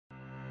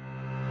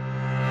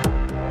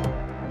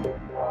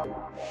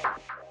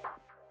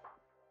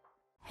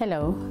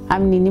Hello,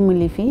 I'm Nene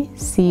Molefi,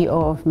 CEO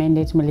of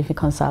Nene Molefi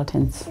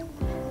Consultants.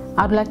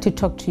 I'd like to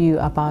talk to you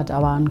about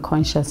our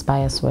unconscious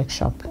bias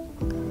workshop.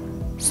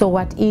 So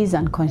what is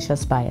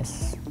unconscious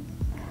bias?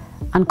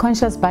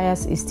 Unconscious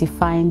bias is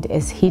defined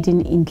as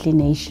hidden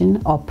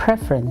inclination or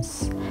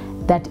preference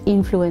that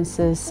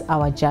influences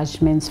our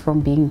judgments from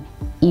being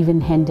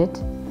even-handed,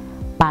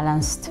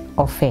 balanced,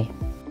 or fair.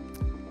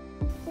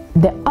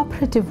 The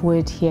operative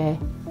word here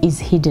is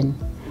hidden,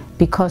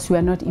 because you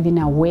are not even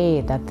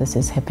aware that this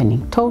is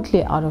happening,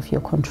 totally out of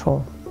your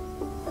control.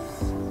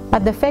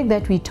 But the fact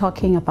that we're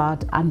talking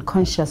about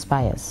unconscious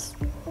bias,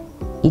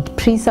 it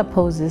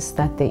presupposes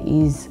that there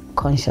is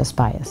conscious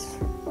bias.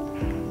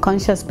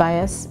 Conscious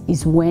bias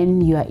is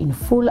when you are in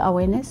full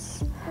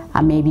awareness.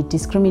 I may be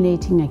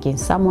discriminating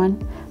against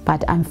someone,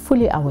 but I'm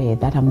fully aware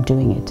that I'm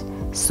doing it.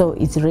 So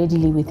it's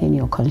readily within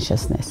your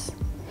consciousness.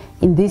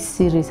 In this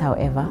series,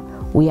 however,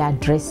 we are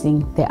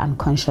addressing the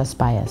unconscious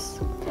bias.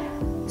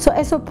 So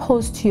as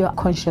opposed to your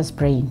conscious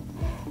brain,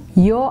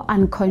 your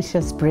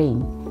unconscious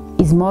brain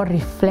is more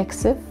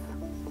reflexive,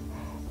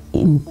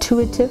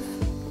 intuitive,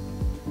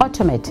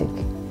 automatic.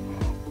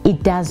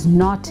 It does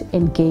not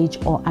engage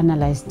or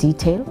analyze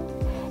detail.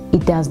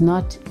 It does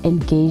not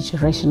engage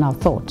rational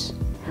thought.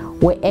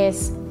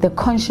 Whereas the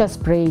conscious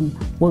brain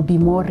will be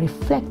more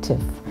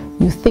reflective.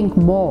 You think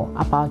more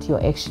about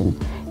your action.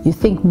 You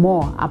think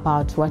more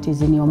about what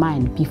is in your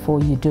mind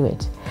before you do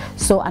it.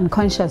 So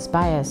unconscious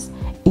bias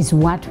is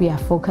what we are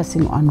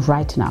focusing on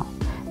right now,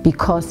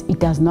 because it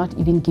does not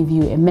even give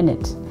you a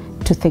minute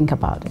to think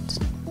about it.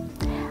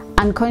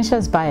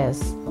 Unconscious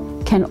bias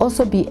can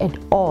also be at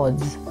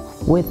odds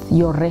with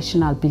your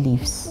rational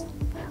beliefs.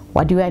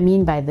 What do I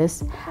mean by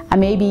this? I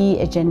may be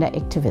a gender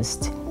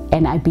activist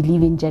and I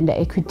believe in gender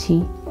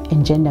equity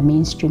and gender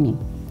mainstreaming,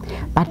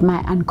 but my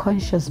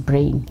unconscious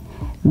brain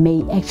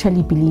may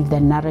actually believe the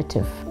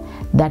narrative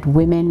that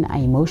women are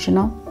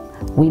emotional,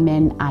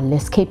 women are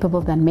less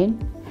capable than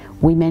men,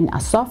 women are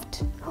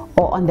soft,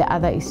 or on the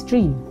other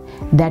extreme,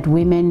 that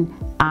women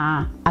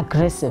are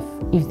aggressive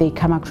if they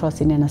come across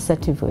in an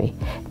assertive way.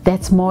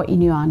 That's more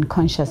in your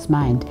unconscious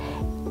mind.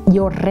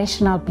 Your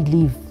rational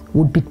belief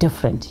would be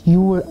different. You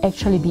will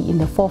actually be in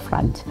the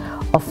forefront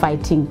of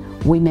fighting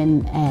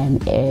women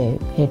and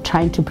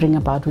trying to bring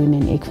about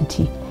women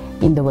equity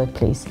in the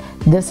workplace.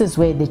 This is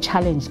where the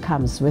challenge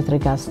comes with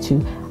regards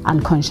to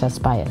unconscious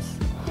bias.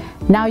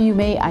 Now you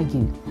may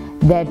argue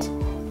that,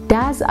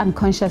 does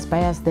unconscious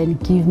bias then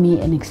give me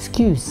an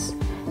excuse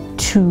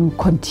to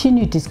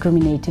continue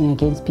discriminating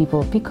against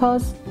people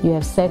because you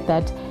have said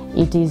that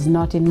it is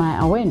not in my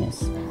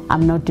awareness?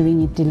 I'm not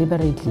doing it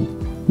deliberately.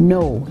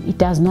 No, it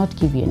does not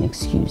give you an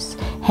excuse.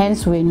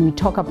 Hence, when we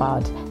talk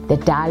about the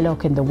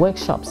dialogue and the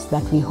workshops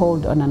that we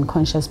hold on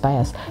unconscious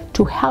bias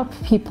to help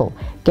people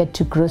get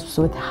to grips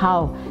with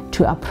how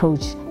to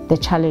approach the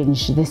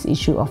challenge, this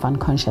issue of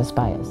unconscious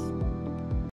bias.